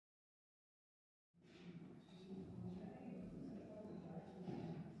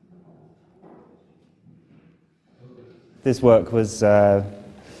This work was, I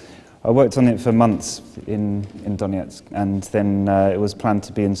worked on it for months in Donetsk, and then it was planned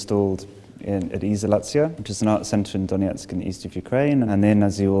to be installed at Izolatia, which is an art centre in Donetsk in the east of Ukraine. And then,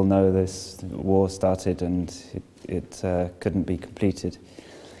 as you all know, this war started and it couldn't be completed.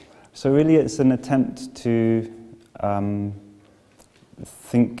 So really it's an attempt to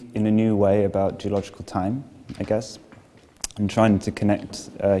think in a new way about geological time, I guess, and trying to connect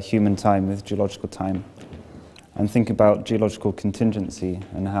human time with geological time, and think about geological contingency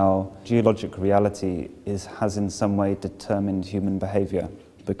and how geologic reality has in some way determined human behaviour.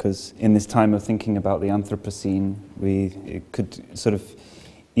 Because in this time of thinking about the Anthropocene, we could sort of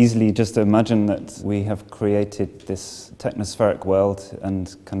easily just imagine that we have created this technospheric world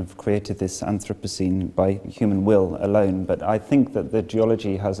and kind of created this Anthropocene by human will alone. But I think that the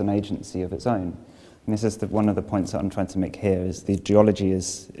geology has an agency of its own. And this is one of the points that I'm trying to make here, is the geology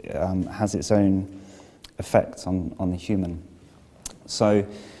has its own effects on the human. So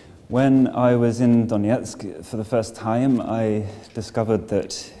when I was in Donetsk for the first time, I discovered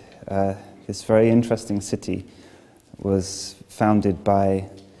that this very interesting city was founded by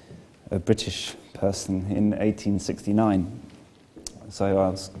a British person in 1869. So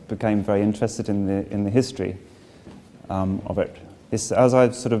I became very interested in the history of it. As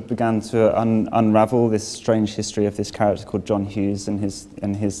I sort of began to unravel this strange history of this character called John Hughes and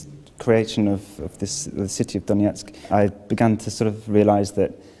his creation of the city of Donetsk, I began to sort of realise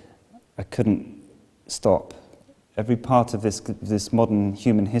that I couldn't stop. Every part of this modern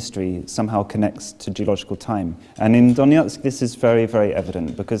human history somehow connects to geological time. And in Donetsk this is very, very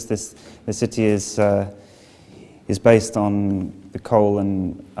evident, because the city is based on the coal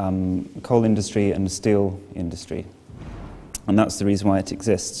industry and the steel industry. And that's the reason why it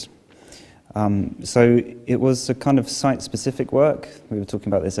exists. So it was a kind of site-specific work. We were talking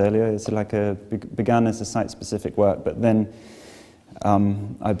about this earlier. It's like began as a site-specific work, but then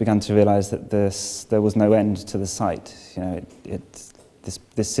I began to realise that there was no end to the site. You know,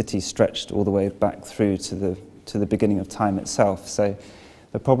 this city stretched all the way back through to the beginning of time itself. So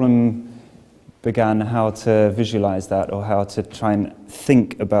the problem began how to visualise that, or how to try and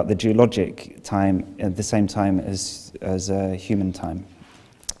think about the geologic time at the same time as human time.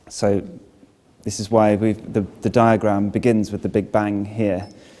 So this is why the diagram begins with the Big Bang here,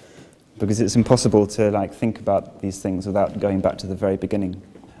 because it's impossible to think about these things without going back to the very beginning.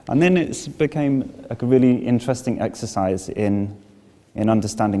 And then it became a really interesting exercise in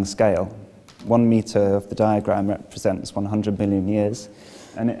understanding scale. 1 metre of the diagram represents 100 million years,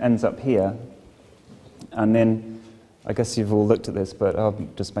 and it ends up here. And then, I guess you've all looked at this, but I'll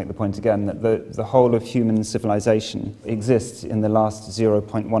just make the point again, that the whole of human civilization exists in the last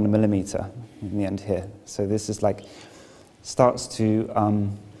 0.1 millimetre in the end here. So this is starts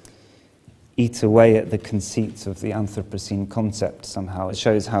to eat away at the conceits of the Anthropocene concept somehow. It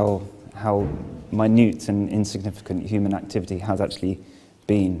shows how minute and insignificant human activity has actually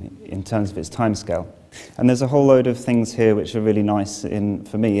been in terms of its timescale. And there's a whole load of things here which are really nice,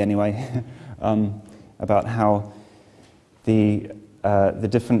 for me anyway, about how the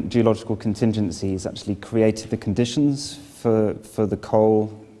different geological contingencies actually created the conditions for the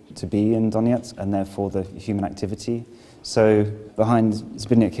coal to be in Donetsk, and therefore the human activity. So behind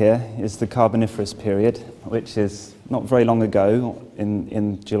Zbigniew here is the Carboniferous period, which is not very long ago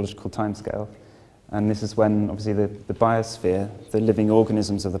in geological timescale. And this is when, obviously, the biosphere, the living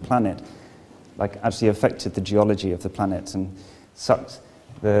organisms of the planet, actually affected the geology of the planet and sucked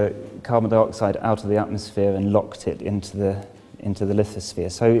the carbon dioxide out of the atmosphere and locked it into the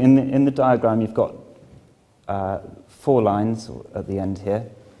lithosphere. So in the diagram you've got 4 lines at the end here,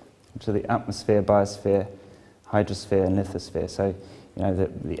 which are the atmosphere, biosphere, hydrosphere and lithosphere. So, you know,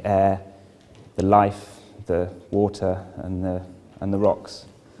 the air, the life, the water and the rocks.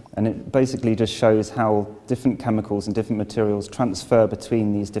 And it basically just shows how different chemicals and different materials transfer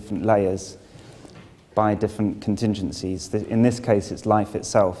between these different layers by different contingencies. In this case, it's life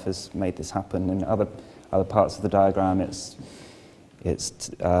itself has made this happen. In other parts of the diagram, it's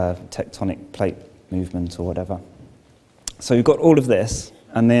tectonic plate movement or whatever. So you've got all of this,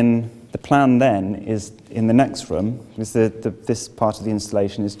 and then the plan then is in the next room, because this part of the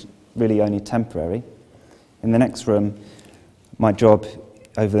installation is really only temporary. In the next room, my job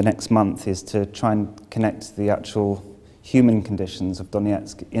over the next month is to try and connect the actual human conditions of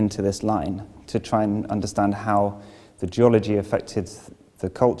Donetsk into this line, to try and understand how the geology affected the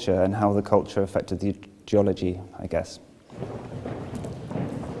culture and how the culture affected the geology, I guess.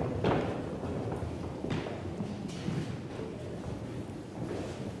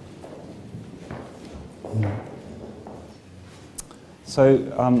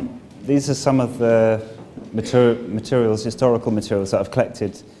 So these are some of the materials, historical materials that I've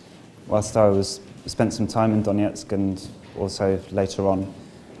collected whilst I spent some time in Donetsk and also later on.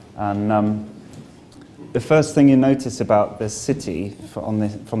 And the first thing you notice about this city from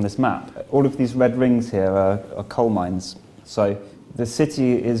this map, all of these red rings here are coal mines. So the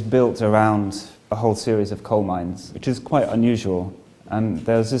city is built around a whole series of coal mines, which is quite unusual. And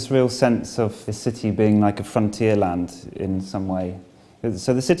there's this real sense of the city being like a frontier land in some way.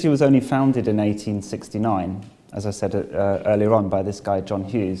 So the city was only founded in 1869, as I said earlier on, by this guy, John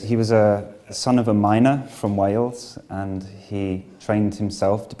Hughes. He was a son of a miner from Wales, and he trained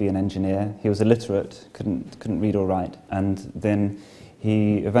himself to be an engineer. He was illiterate, couldn't read or write. And then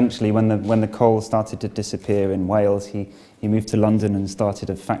he eventually, when the coal started to disappear in Wales, he moved to London and started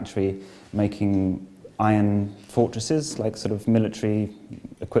a factory making iron fortresses, like sort of military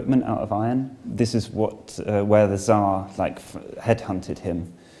equipment out of iron. This is where the Tsar headhunted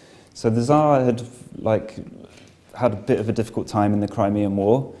him. So the Tsar had a bit of a difficult time in the Crimean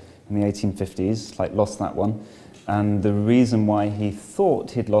War in the 1850s, lost that one. And the reason why he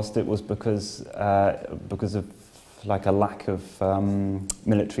thought he'd lost it was because of a lack of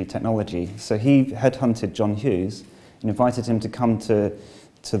military technology. So he headhunted John Hughes and invited him to come to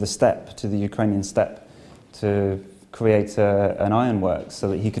the steppe, to the Ukrainian steppe, to create an ironworks so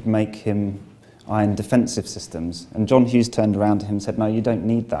that he could make him iron defensive systems. And John Hughes turned around to him and said, no, you don't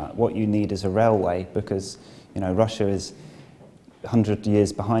need that. What you need is a railway, because Russia is 100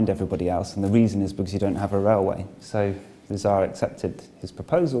 years behind everybody else, and the reason is because you don't have a railway. So the Tsar accepted his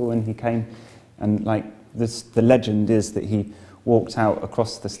proposal, and he came, and the legend is that he walked out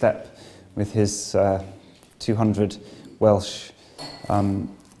across the steppe with his 200 Welsh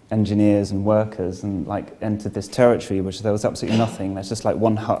engineers and workers, and entered this territory which there was absolutely nothing. There's just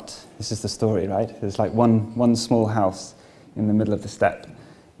one hut. This is the story, right? There's one small house in the middle of the steppe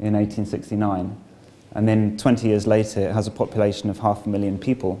in 1869. And then 20 years later, it has a population of 500,000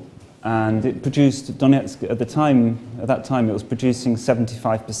 people. And it produced, Donetsk, at that time, it was producing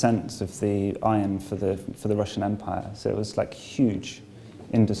 75% of the iron for the Russian Empire. So it was huge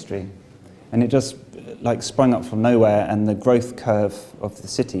industry. And it just sprung up from nowhere, and the growth curve of the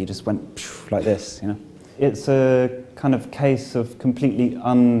city just went like this, It's a kind of case of completely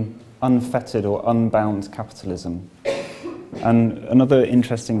unfettered or unbound capitalism. And another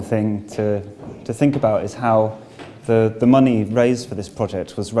interesting thing to think about is how the money raised for this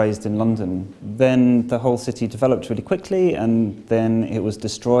project was raised in London. Then the whole city developed really quickly, and then it was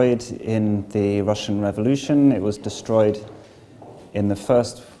destroyed in the Russian Revolution. It was destroyed in the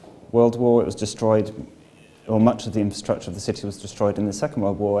First World War. It was destroyed, or much of the infrastructure of the city was destroyed in the Second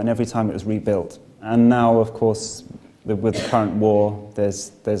World War, and every time it was rebuilt. And now, of course, with the current war,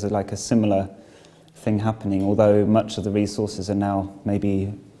 there's a similar thing happening, although much of the resources are now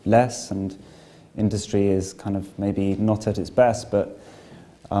maybe less, and industry is kind of maybe not at its best, but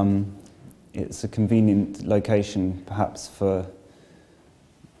it's a convenient location perhaps for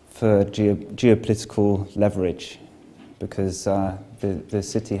geopolitical leverage, because the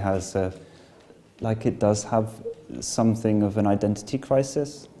city has it does have something of an identity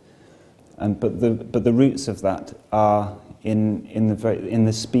crisis, but the roots of that are in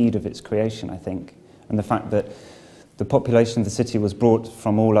the speed of its creation, I think, and the fact that the population of the city was brought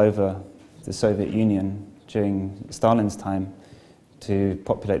from all over the Soviet Union during Stalin's time to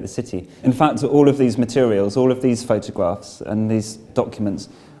populate the city. In fact, all of these materials, all of these photographs and these documents,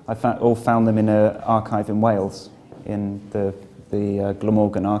 I all found them in an archive in Wales, in the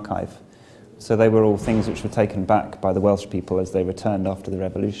Glamorgan archive. So they were all things which were taken back by the Welsh people as they returned after the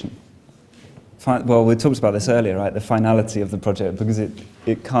revolution. Well, we talked about this earlier, right? The finality of the project, because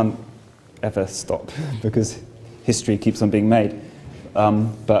it can't ever stop, because history keeps on being made.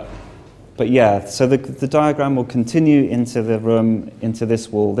 But yeah, so the diagram will continue into the room, into this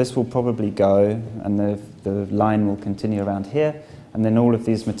wall. This will probably go, and the line will continue around here, and then all of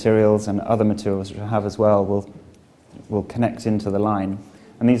these materials and other materials which I have as well will connect into the line.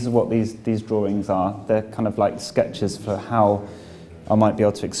 And these are what these drawings are. They're kind of like sketches for how I might be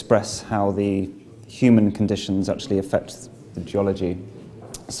able to express how the human conditions actually affect the geology.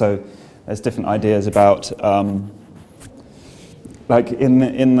 So there's different ideas about, in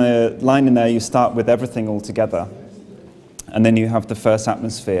the line in there, you start with everything all together, and then you have the first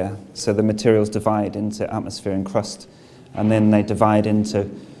atmosphere. So the materials divide into atmosphere and crust, and then they divide into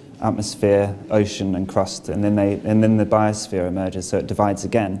atmosphere, ocean, and crust, and then the biosphere emerges. So it divides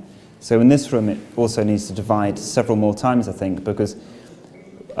again. So in this room, it also needs to divide several more times, I think, because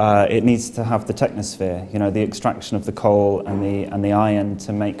it needs to have the technosphere, the extraction of the coal and the iron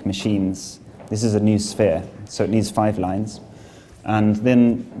to make machines. This is a new sphere, so it needs 5 lines. And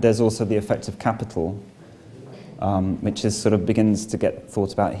then there's also the effect of capital. which is sort of begins to get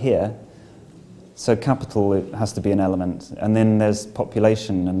thought about here. So capital, it has to be an element. And then there's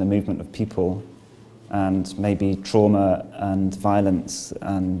population and the movement of people, and maybe trauma and violence,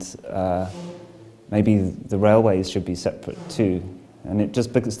 and maybe the railways should be separate too. And it just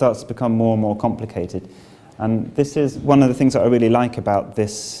starts to become more and more complicated. And this is one of the things that I really like about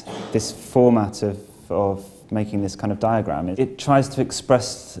this format of making this kind of diagram. It tries to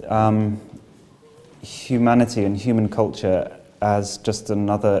express humanity and human culture as just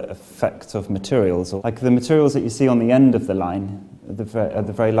another effect of materials. Like the materials that you see on the end of the line, at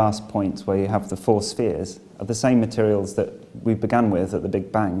the very last point where you have the 4 spheres, are the same materials that we began with at the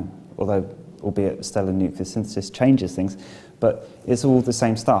Big Bang, although albeit stellar nuclear synthesis changes things, but it's all the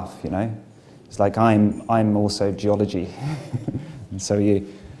same stuff, you know. It's like I'm also geology, and so you,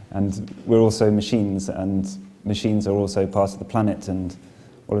 and we're also machines, and machines are also part of the planet and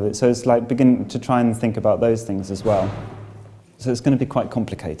all of it. So it's like begin to try and think about those things as well. So it's going to be quite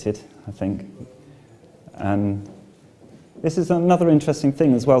complicated, I think. And this is another interesting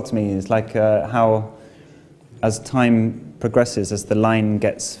thing as well to me, is like how as time progresses, as the line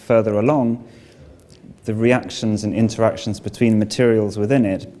gets further along, the reactions and interactions between materials within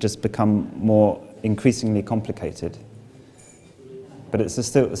it just become more increasingly complicated. But it's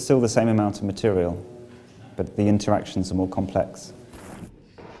still the same amount of material, but the interactions are more complex.